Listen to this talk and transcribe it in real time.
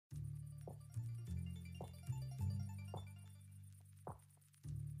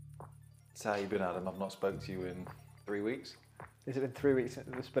So how you been, Adam? I've not spoken to you in 3 weeks. Has it been 3 weeks?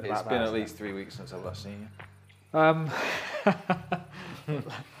 It's been at least 3 weeks since I've last seen you.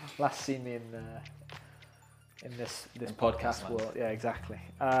 Last seen me in this podcast world. Yeah, exactly.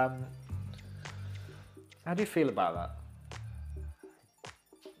 How do you feel about that?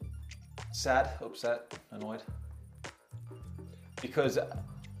 Sad, upset, annoyed. Because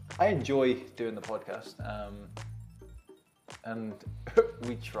I enjoy doing the podcast, and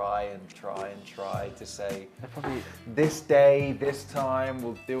we try to say this day, this time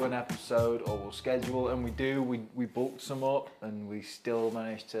we'll do an episode or we'll schedule, and we bulked some up, and we still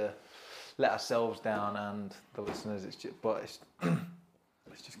managed to let ourselves down and the listeners. It's just kind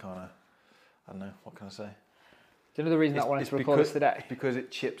of, I don't know, what can I say? Do you know the reason I wanted to record this today? It's because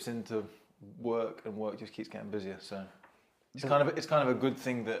it chips into work, and work just keeps getting busier. So it's kind of a good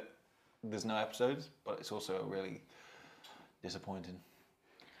thing that there's no episodes, but it's also really disappointing.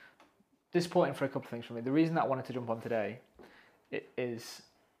 Disappointing for a couple of things for me. The reason that I wanted to jump on today is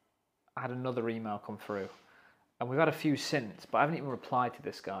I had another email come through, and we've had a few since, but I haven't even replied to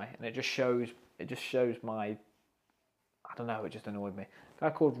this guy, and it just shows my, I don't know, it just annoyed me. A guy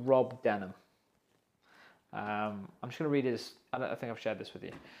called Rob Denham. I'm just going to read his. I think I've shared this with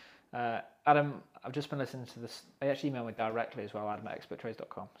you. Adam, I've just been listening to this. He actually emailed me directly as well,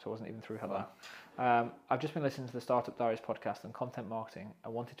 adam@experttrades.com, so it wasn't even through Hello. I've just been listening to the Startup Diaries podcast on content marketing. I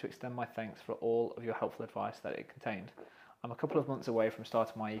wanted to extend my thanks for all of your helpful advice that it contained. I'm a couple of months away from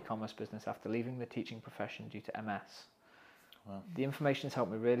starting my e-commerce business after leaving the teaching profession due to MS. Wow. The information has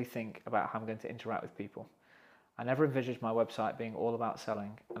helped me really think about how I'm going to interact with people. I never envisaged my website being all about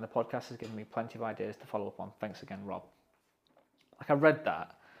selling, and the podcast has given me plenty of ideas to follow up on. Thanks again, Rob. Like, I read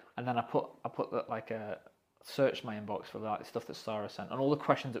that, and then I put searched my inbox for like stuff that Sarah sent and all the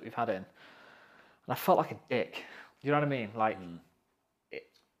questions that we've had in, and I felt like a dick. You know what I mean? Like,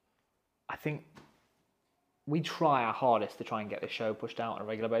 I think we try our hardest to try and get this show pushed out on a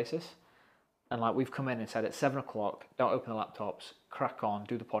regular basis, and like we've come in and said at 7 o'clock, don't open the laptops, crack on,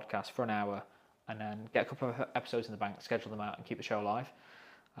 do the podcast for an hour, and then get a couple of episodes in the bank, schedule them out, and keep the show alive.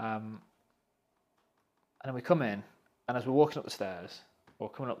 And then we come in, and as we're walking up the stairs or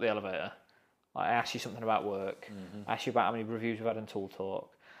coming up the elevator, I ask you something about work. I ask you about how many reviews we've had in Tool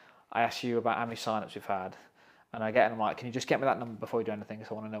Talk. I ask you about how many sign-ups we've had. And I get in, I'm like, can you just get me that number before you do anything,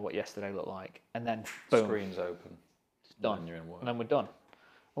 because I want to know what yesterday looked like. And then, boom. Screen's open. It's done. And you're in work. And then we're done.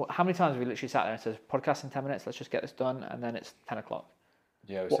 Well, how many times have we literally sat there and said, podcast in 10 minutes, let's just get this done, and then it's 10 o'clock.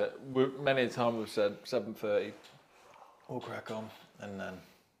 Yeah, many a time we've said 7:30, we'll crack on, and then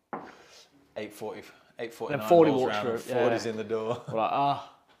 8:40, 8:49 then 40 rolls walks around, through, 40's in the door. We're like,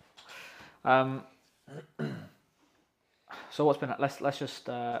 so what's been, let's just,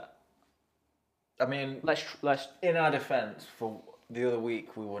 I mean, let's in our defence, for the other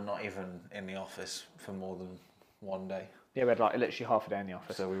week we were not even in the office for more than one day. Yeah, we had like literally half a day in the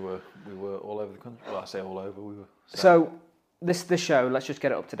office. So we were all over the country. Well, I say all over. We were. So this show, let's just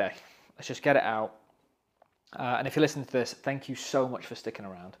get it up today. Let's just get it out. And if you listen to this, thank you so much for sticking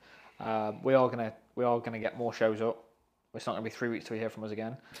around. We are gonna get more shows up. It's not gonna be 3 weeks till you hear from us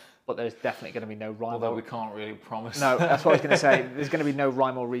again, but there's definitely gonna be no rhyme. Although we can't really promise. No, that's what I was gonna say. There's gonna be no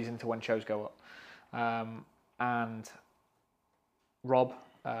rhyme or reason to when shows go up. And Rob,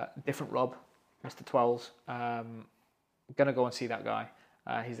 different Rob, Mr. Twells. Gonna go and see that guy.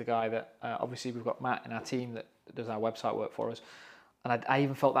 He's the guy that obviously we've got Matt in our team that does our website work for us, and I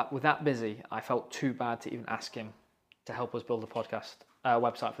even felt that with that busy, I felt too bad to even ask him to help us build a podcast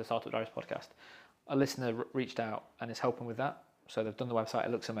website for the Startup Diaries podcast. A listener reached out and is helping with that, so they've done the website.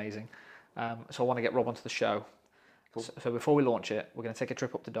 It looks amazing. So I want to get Rob onto the show. Cool. So before we launch it, we're going to take a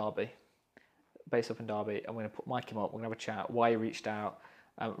trip up to Derby, based up in Derby, and we're going to put Mike him up. We're going to have a chat. Why he reached out.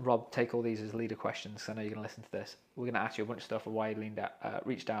 Rob, take all these as leader questions, because I know you're going to listen to this. We're going to ask you a bunch of stuff of why you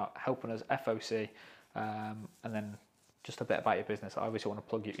reached out, helping us, FOC, and then just a bit about your business. I obviously want to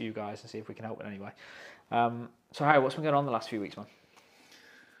plug you guys and see if we can help in any way. So Harry, what's been going on the last few weeks, man?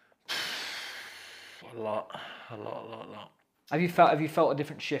 A lot. Have you felt a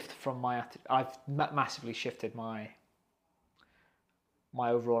different shift from my attitude? I've massively shifted my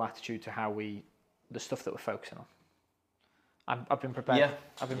overall attitude to the stuff that we're focusing on. I've been prepared. Yeah.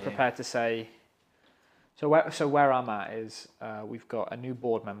 I've been prepared to say. So where I'm at is we've got a new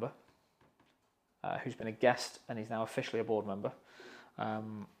board member who's been a guest, and he's now officially a board member.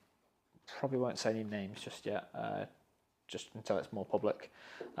 Probably won't say any names just yet, just until it's more public.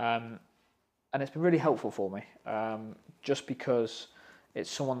 And it's been really helpful for me, just because it's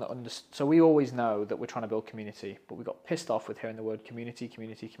someone that So we always know that we're trying to build community, but we got pissed off with hearing the word community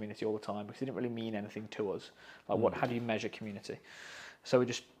all the time, because it didn't really mean anything to us. Like, how do you measure community? So we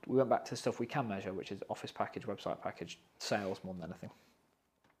went back to the stuff we can measure, which is office package, website package, sales more than anything.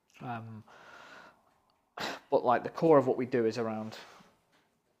 But like the core of what we do is around,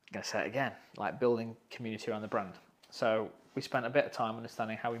 I'm going to say it again, like building community around the brand. So we spent a bit of time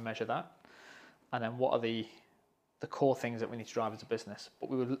understanding how we measure that, and then what are the core things that we need to drive as a business. But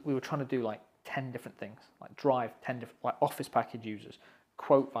we were trying to do like 10 different things, like drive 10 different, like office package users,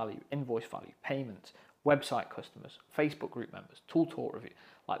 quote value, invoice value, payments, website customers, Facebook group members, tool talk review.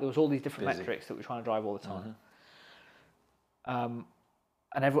 Like there was all these different metrics that we're trying to drive all the time.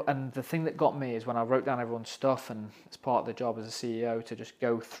 And the thing that got me is when I wrote down everyone's stuff, and it's part of the job as a CEO to just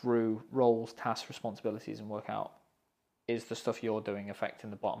go through roles, tasks, responsibilities, and work out, is the stuff you're doing affecting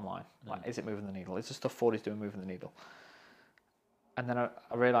the bottom line? Like, is it moving the needle? Is the stuff 40's doing moving the needle? And then I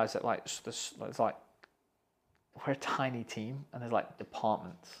realised that like it's like we're a tiny team, and there's like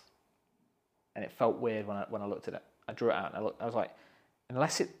departments, and it felt weird when I looked at it. I drew it out, and I was like,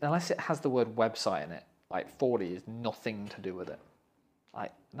 unless it has the word website in it, like 40 is nothing to do with it.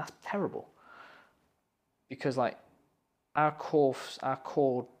 Like, and that's terrible, because like our core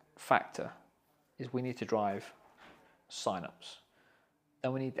factor is we need to drive signups.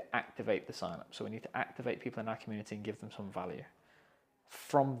 Then we need to activate the signups. So we need to activate people in our community and give them some value.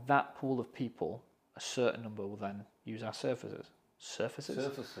 From that pool of people, a certain number will then use our services. Services.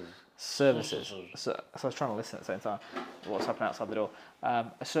 So I was trying to listen at the same time. What's happening outside the door?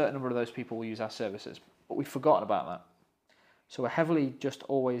 A certain number of those people will use our services, but we've forgotten about that. So we're heavily just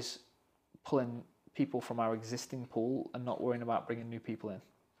always pulling people from our existing pool and not worrying about bringing new people in,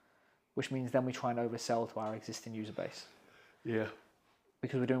 which means then we try and oversell to our existing user base. Yeah.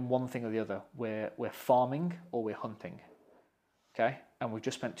 Because we're doing one thing or the other. We're farming or we're hunting. Okay? And we've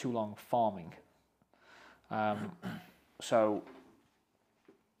just spent too long farming. So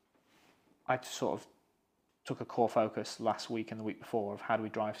I sort of took a core focus last week and the week before of how do we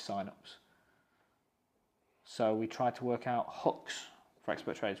drive signups. So we tried to work out hooks for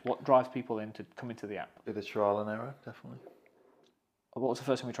expert trades. What drives people in to come into the app? Bit of trial and error, definitely. What was the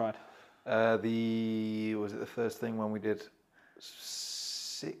first thing we tried? Was it the first thing when we did?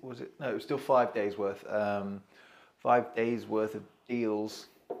 Was it? No, it was still 5 days worth. 5 days worth of deals.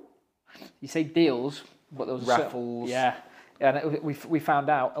 You say deals, but there was raffles. And we found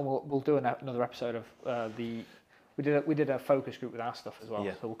out, and we'll do another episode of we did a focus group with our stuff as well.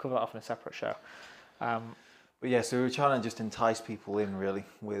 Yeah. So we'll cover that off in a separate show. But yeah, so we were trying to just entice people in really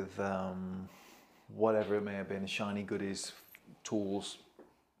with whatever it may have been, shiny goodies, tools,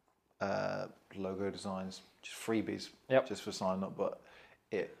 logo designs, just freebies, just for sign up. But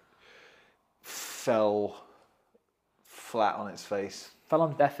it fell flat on its face. Fell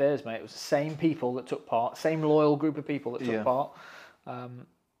on deaf ears, mate. It was the same people that took part, same loyal group of people that took part,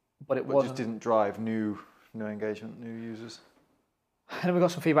 but it just didn't drive new engagement, new users. And then we got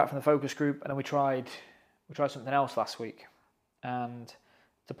some feedback from the focus group, and then we tried something else last week. And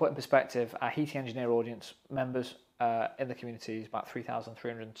to put in perspective, our Heating Engineer audience members in the community is about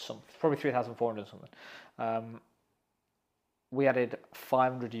 3,300 something, probably 3,400 something. We added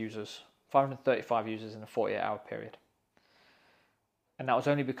 535 users in a 48-hour period. And that was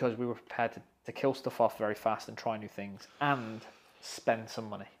only because we were prepared to kill stuff off very fast and try new things and spend some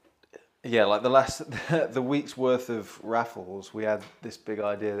money. Yeah, like the week's worth of raffles, we had this big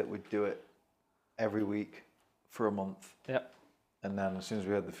idea that we'd do it every week for a month. Yep. And then as soon as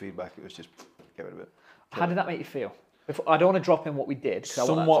we had the feedback, it was just get rid of it. How did that make you feel? I don't want to drop in what we did.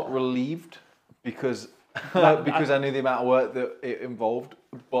 Somewhat relieved because I knew the amount of work that it involved,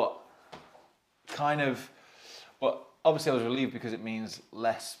 but obviously I was relieved because it means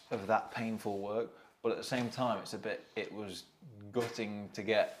less of that painful work. But at the same time, it was gutting to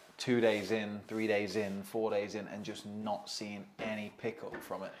get 2 days in, 3 days in, 4 days in, and just not seeing any pickup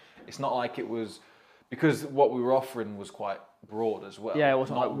from it. It's not like it was, because what we were offering was quite broad as well. Yeah, it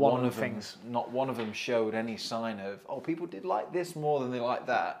wasn't like one of the things. Not one of them showed any sign of, people did like this more than they like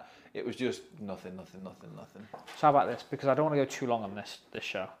that. It was just nothing. So how about this? Because I don't want to go too long on this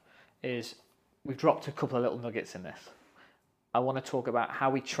show, is we've dropped a couple of little nuggets in this. I want to talk about how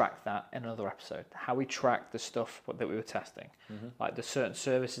we tracked that in another episode, how we tracked the stuff that we were testing, like the certain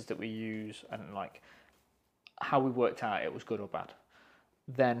services that we use and like how we worked out it was good or bad.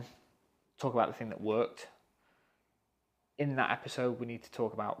 Then talk about the thing that worked. In that episode, we need to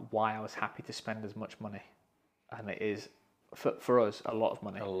talk about why I was happy to spend as much money. And it is, for us, a lot of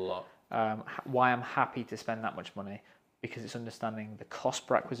money. A lot. Why I'm happy to spend that much money, because it's understanding the cost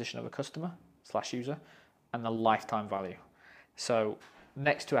per acquisition of a customer / user and the lifetime value. So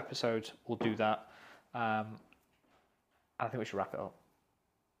next 2 episodes, we'll do that. And I think we should wrap it up.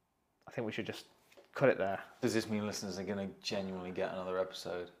 I think we should just cut it there. Does this mean listeners are going to genuinely get another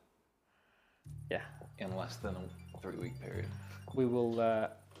episode? Yeah. In less than a 3-week period. We will. I'm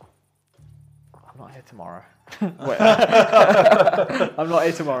not here tomorrow. Wait. I'm not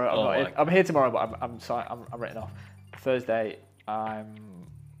here tomorrow. I'm here tomorrow, but I'm sorry. I'm written off. Thursday, I'm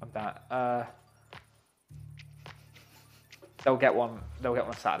down. They'll get one. They'll get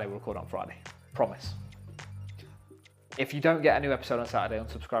one on Saturday. We'll record on Friday. Promise. If you don't get a new episode on Saturday,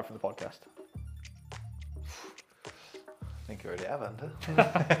 unsubscribe from the podcast. I think you already have,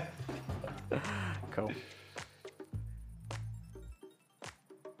 haven't you? Cool.